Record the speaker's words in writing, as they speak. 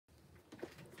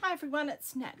Hi everyone,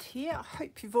 it's Nat here. I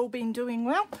hope you've all been doing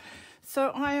well.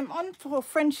 So I am on for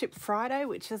Friendship Friday,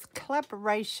 which is a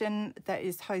collaboration that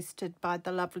is hosted by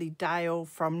the lovely Dale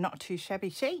from Not Too Shabby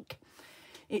Chic.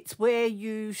 It's where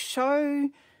you show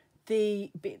the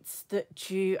bits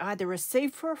that you either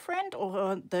receive for a friend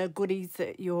or the goodies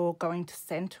that you're going to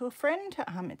send to a friend.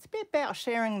 It's a bit about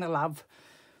sharing the love.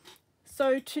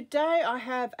 So today I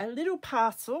have a little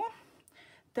parcel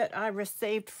that I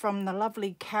received from the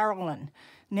lovely Carolyn.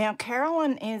 Now,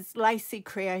 Carolyn is Lacey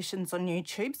Creations on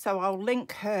YouTube, so I'll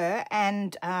link her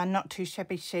and Not Too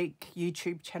Shabby Chic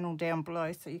YouTube channel down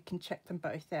below so you can check them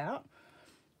both out.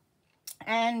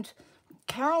 And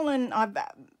Carolyn, I've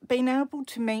been able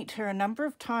to meet her a number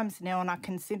of times now, and I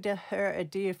consider her a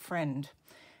dear friend.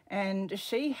 And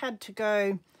she had to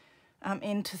go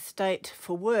interstate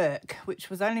for work, which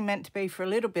was only meant to be for a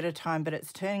little bit of time, but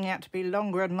it's turning out to be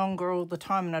longer and longer all the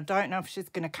time, and I don't know if she's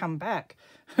going to come back.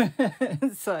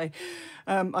 So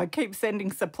I keep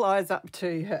sending supplies up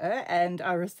to her, and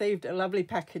I received a lovely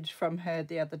package from her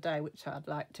the other day, which I'd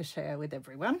like to share with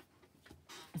everyone.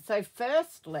 So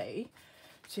firstly,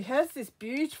 she has this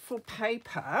beautiful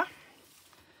paper.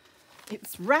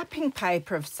 It's wrapping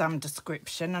paper of some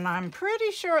description, and I'm pretty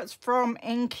sure it's from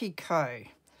Inky Co.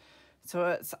 So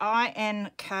it's INKYCO.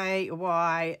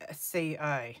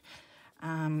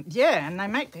 Yeah, and they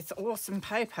make this awesome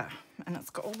paper, and it's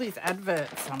got all these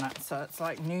adverts on it, so it's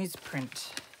like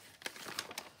newsprint.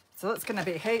 So that's going to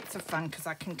be heaps of fun because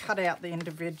I can cut out the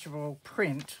individual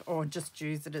print or just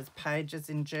use it as pages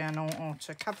in journal or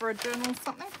to cover a journal or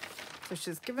something. So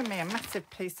she's given me a massive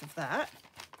piece of that.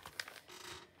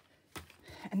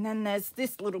 And then there's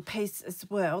this little piece as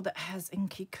well that has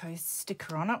Inky Co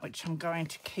sticker on it, which I'm going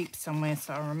to keep somewhere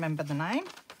so I remember the name.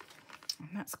 And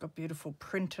that's got beautiful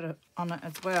print on it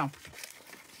as well.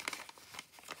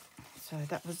 So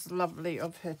that was lovely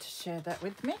of her to share that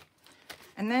with me.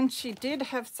 And then she did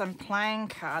have some playing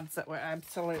cards that were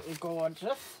absolutely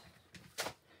gorgeous.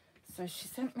 So she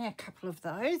sent me a couple of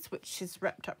those, which she's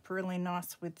wrapped up really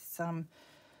nice with some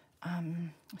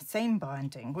seam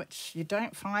binding, which you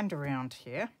don't find around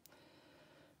here.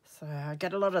 So I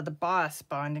get a lot of the bias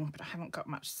binding, but I haven't got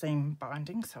much seam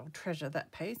binding, so I'll treasure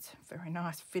that piece. Very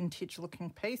nice vintage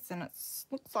looking piece, and it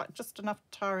looks like just enough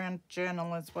to tie around a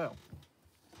journal as well.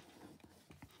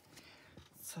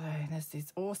 So there's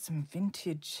these awesome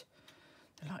vintage,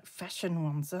 they're like fashion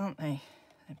ones, aren't they?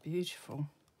 They're beautiful.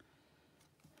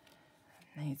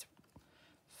 And these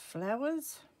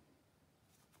flowers.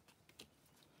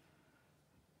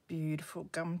 Beautiful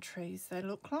gum trees they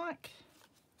look like.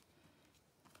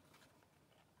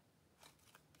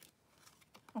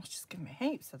 Oh, she's given me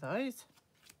heaps of those.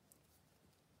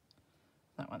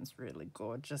 That one's really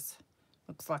gorgeous.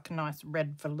 Looks like a nice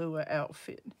red velour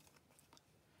outfit.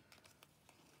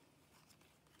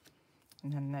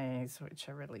 And then these, which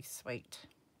are really sweet.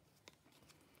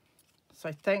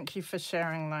 So thank you for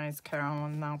sharing those,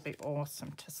 Carolyn. They'll be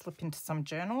awesome to slip into some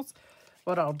journals.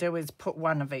 What I'll do is put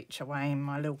one of each away in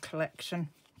my little collection,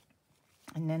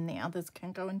 and then the others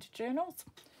can go into journals.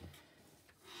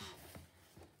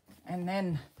 And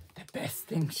then the best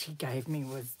thing she gave me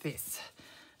was this.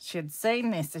 She had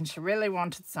seen this and she really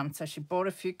wanted some, so she bought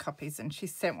a few copies and she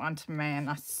sent one to me, and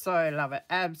I so love it.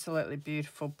 Absolutely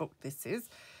beautiful book this is.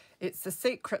 It's The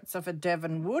Secrets of a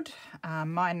Devon Wood,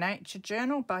 My Nature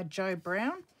Journal by Jo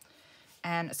Brown.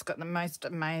 And it's got the most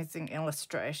amazing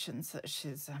illustrations that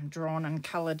she's drawn and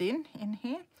coloured in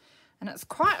here. And it's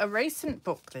quite a recent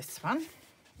book, this one.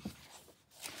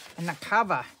 And the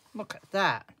cover, look at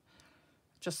that.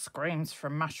 Just screams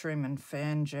from Mushroom and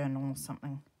Fern Journal or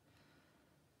something.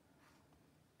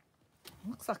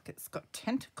 Looks like it's got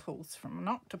tentacles from an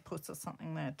octopus or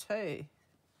something there too.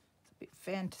 It's a bit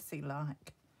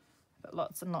fantasy-like. But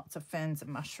lots and lots of ferns and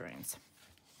mushrooms.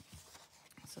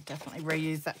 So definitely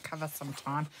reuse that cover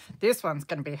sometime. This one's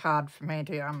going to be hard for me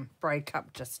to break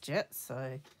up just yet,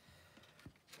 so.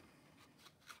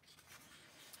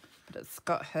 But it's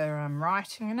got her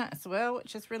writing in it as well,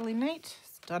 which is really neat.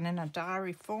 It's done in a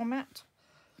diary format.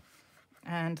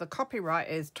 And the copyright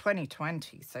is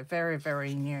 2020, so very,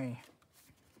 very new.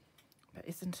 But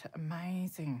isn't it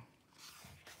amazing?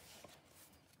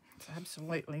 I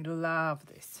absolutely love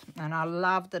this. And I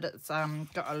love that it's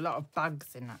got a lot of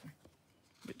bugs in it,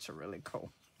 which are really cool.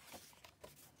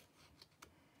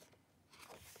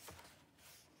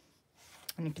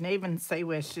 And you can even see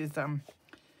where she's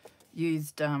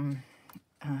used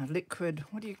liquid,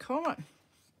 what do you call it?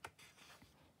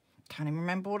 Can't even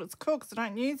remember what it's called because I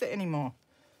don't use it anymore.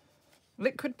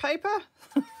 Liquid paper?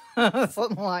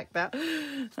 Something like that.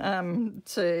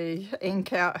 To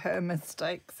ink out her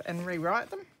mistakes and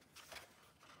rewrite them.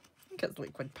 thick as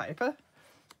liquid paper.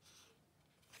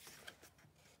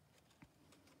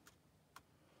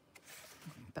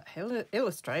 But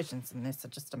illustrations in this are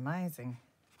just amazing.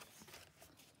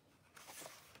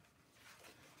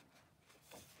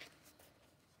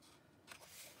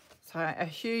 So a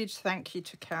huge thank you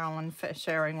to Carolyn for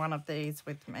sharing one of these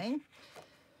with me.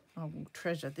 I will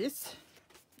treasure this.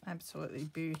 Absolutely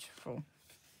beautiful.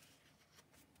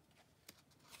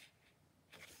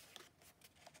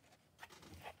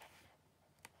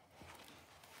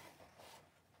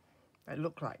 They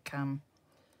look like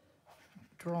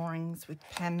drawings with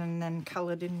pen and then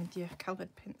coloured in with your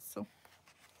coloured pencil.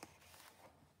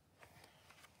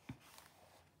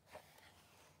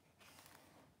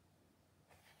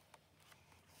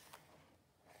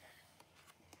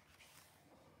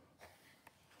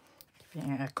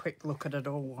 Giving a quick look at it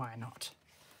all, why not?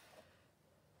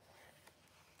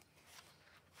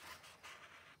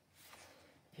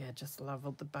 Yeah, just love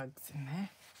all the bugs in there.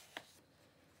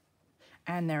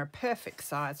 And they're a perfect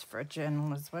size for a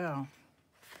journal as well.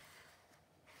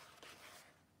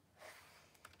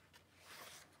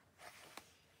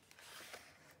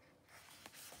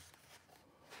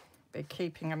 Be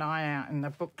keeping an eye out in the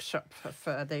bookshop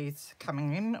for these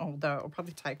coming in, although it'll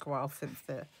probably take a while since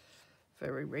they're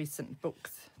very recent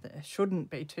books. There shouldn't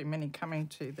be too many coming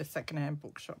to the secondhand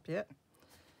bookshop yet.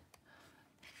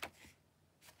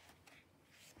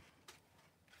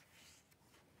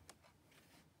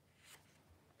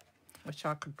 Wish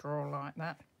I could draw like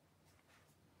that.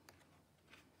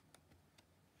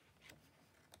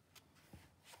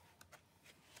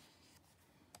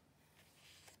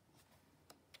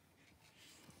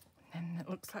 And it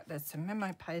looks like there's some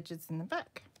memo pages in the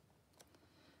back.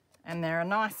 And they're a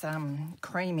nice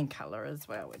creamy colour as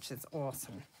well, which is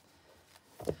awesome.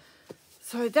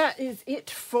 So that is it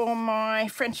for my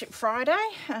Friendship Friday.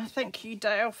 Thank you,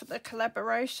 Dale, for the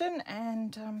collaboration,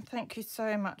 and thank you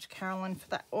so much, Carolyn, for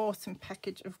that awesome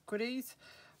package of goodies.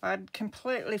 I'd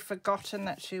completely forgotten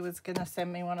that she was going to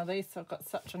send me one of these, so I got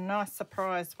such a nice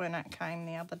surprise when it came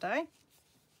the other day.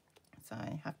 So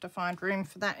I have to find room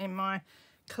for that in my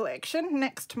collection,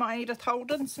 next to my Edith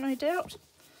Holden's, no doubt.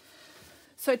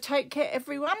 So take care,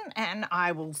 everyone, and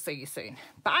I will see you soon.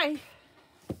 Bye.